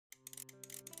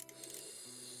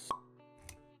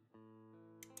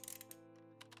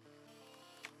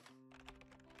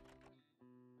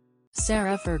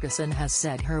Sarah Ferguson has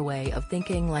said her way of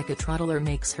thinking like a toddler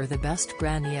makes her the best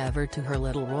granny ever to her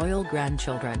little royal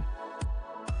grandchildren.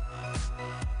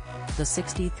 The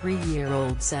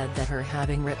 63-year-old said that her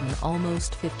having written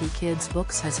almost 50 kids'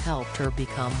 books has helped her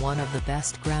become one of the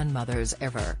best grandmothers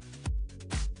ever.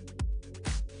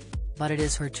 But it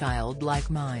is her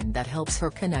childlike mind that helps her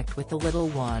connect with the little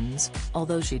ones,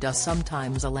 although she does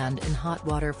sometimes land in hot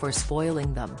water for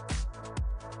spoiling them.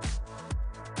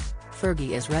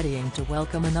 Fergie is readying to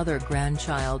welcome another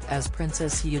grandchild as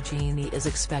Princess Eugenie is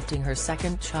expecting her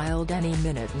second child any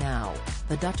minute now,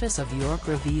 the Duchess of York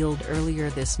revealed earlier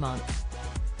this month.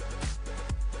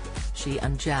 She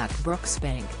and Jack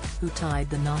Brooksbank, who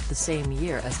tied the knot the same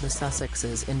year as the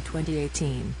Sussexes in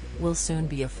 2018, will soon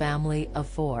be a family of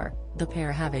 4, the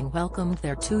pair having welcomed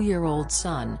their 2-year-old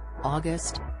son,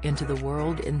 August, into the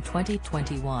world in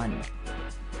 2021.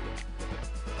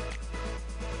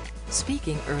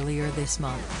 Speaking earlier this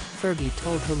month, Fergie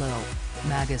told Hello!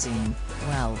 Magazine,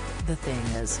 "Well, the thing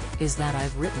is that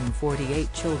I've written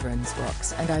 48 children's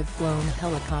books and I've flown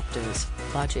helicopters,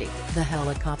 Budgie, the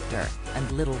helicopter,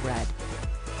 and Little Red.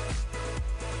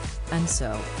 And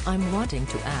so, I'm wanting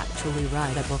to actually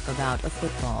write a book about a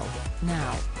football,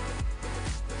 now.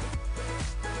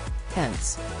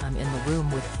 Hence, I'm in the room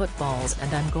with footballs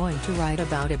and I'm going to write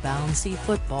about a bouncy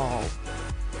football.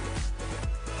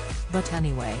 But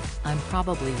anyway, I'm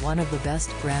probably one of the best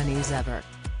grannies ever.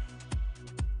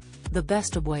 The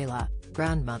best abuela,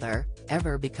 grandmother,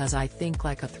 ever because I think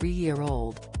like a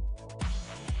 3-year-old."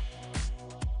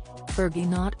 Fergie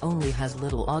not only has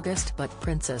little August but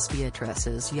Princess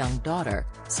Beatrice's young daughter,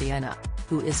 Sienna,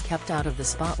 who is kept out of the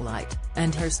spotlight,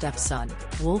 and her stepson,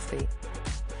 Wolfie.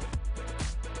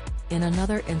 In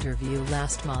another interview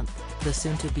last month, the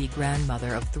soon-to-be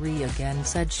grandmother of 3 again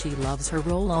said she loves her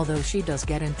role although she does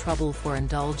get in trouble for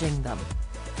indulging them.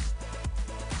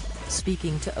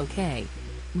 Speaking to OK!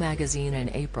 Magazine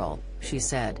in April, she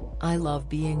said, "I love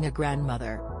being a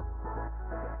grandmother.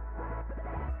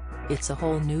 It's a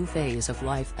whole new phase of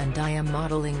life and I am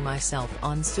modeling myself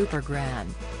on Super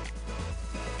Gran.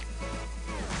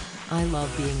 I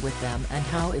love being with them and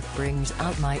how it brings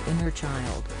out my inner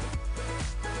child.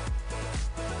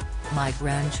 My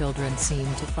grandchildren seem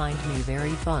to find me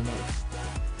very funny.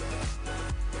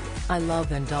 I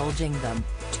love indulging them,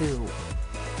 too.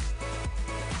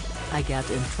 I get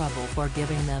in trouble for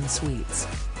giving them sweets."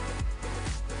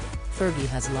 Fergie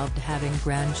has loved having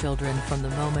grandchildren from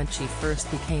the moment she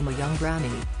first became a young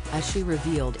granny, as she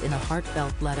revealed in a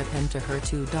heartfelt letter pinned to her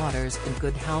 2 daughters in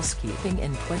Good Housekeeping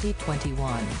in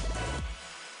 2021.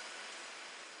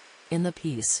 In the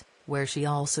piece, where she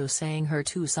also sang her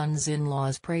 2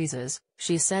 sons-in-law's praises,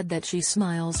 she said that she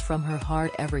smiles from her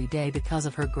heart every day because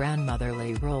of her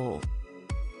grandmotherly role.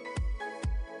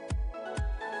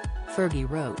 Fergie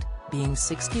wrote, "Being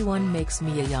 61 makes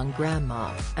me a young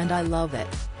grandma, and I love it.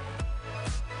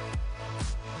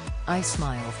 I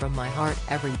smile from my heart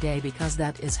every day because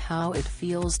that is how it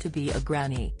feels to be a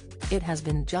granny. It has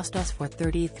been just us for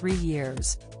 33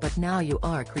 years, but now you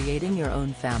are creating your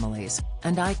own families,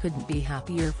 and I couldn't be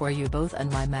happier for you both and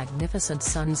my magnificent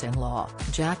sons-in-law,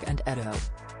 Jack and Edo.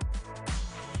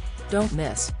 Don't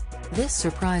miss. This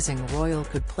surprising royal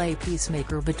could play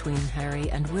peacemaker between Harry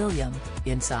and William."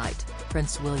 Insight,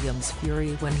 Prince William's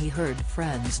fury when he heard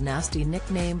friend's nasty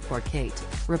nickname for Kate,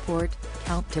 report,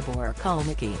 Count Tibor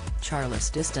Kalnicki, Charles'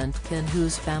 distant kin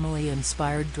whose family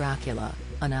inspired Dracula,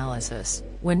 analysis,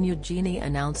 when Eugenie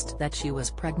announced that she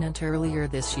was pregnant earlier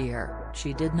this year,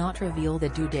 she did not reveal the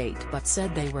due date but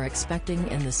said they were expecting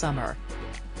in the summer.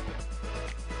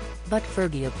 But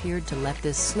Fergie appeared to let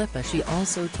this slip as she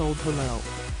also told Hello!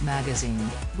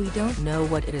 Magazine, "We don't know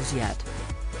what it is yet.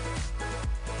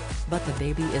 But the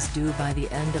baby is due by the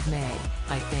end of May,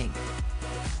 I think.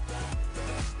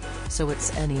 So it's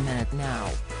any minute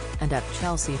now." And at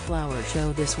Chelsea Flower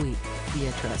Show this week,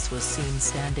 Beatrice was seen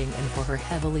standing in for her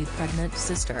heavily pregnant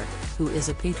sister, who is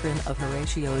a patron of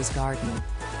Horatio's garden.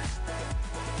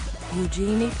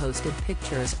 Eugenie posted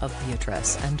pictures of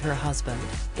Beatrice and her husband,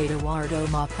 Edoardo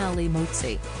Mapelli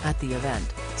Mozzi, at the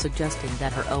event, suggesting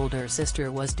that her older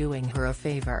sister was doing her a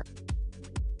favor.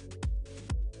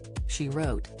 She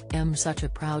wrote, "Am such a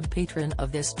proud patron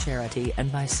of this charity and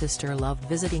my sister loved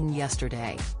visiting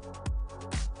yesterday."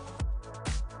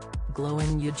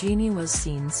 Glowing Eugenie was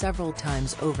seen several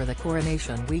times over the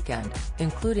coronation weekend,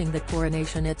 including the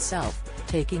coronation itself,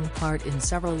 taking part in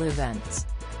several events.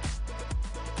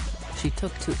 She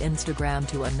took to Instagram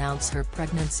to announce her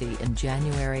pregnancy in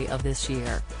January of this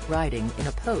year, writing in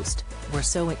a post, "We're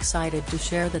so excited to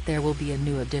share that there will be a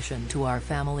new addition to our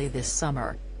family this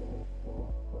summer.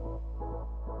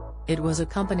 It was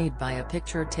accompanied by a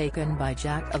picture taken by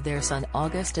Jack of their son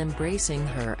August embracing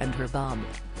her and her bum.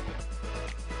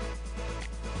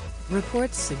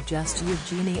 Reports suggest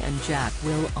Eugenie and Jack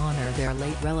will honor their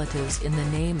late relatives in the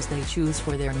names they choose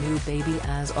for their new baby,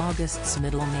 as August's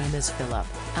middle name is Philip,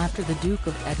 after the Duke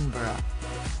of Edinburgh.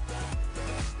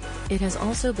 It has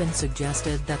also been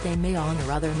suggested that they may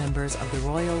honor other members of the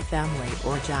royal family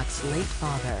or Jack's late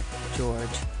father,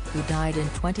 George, who died in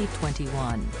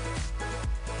 2021.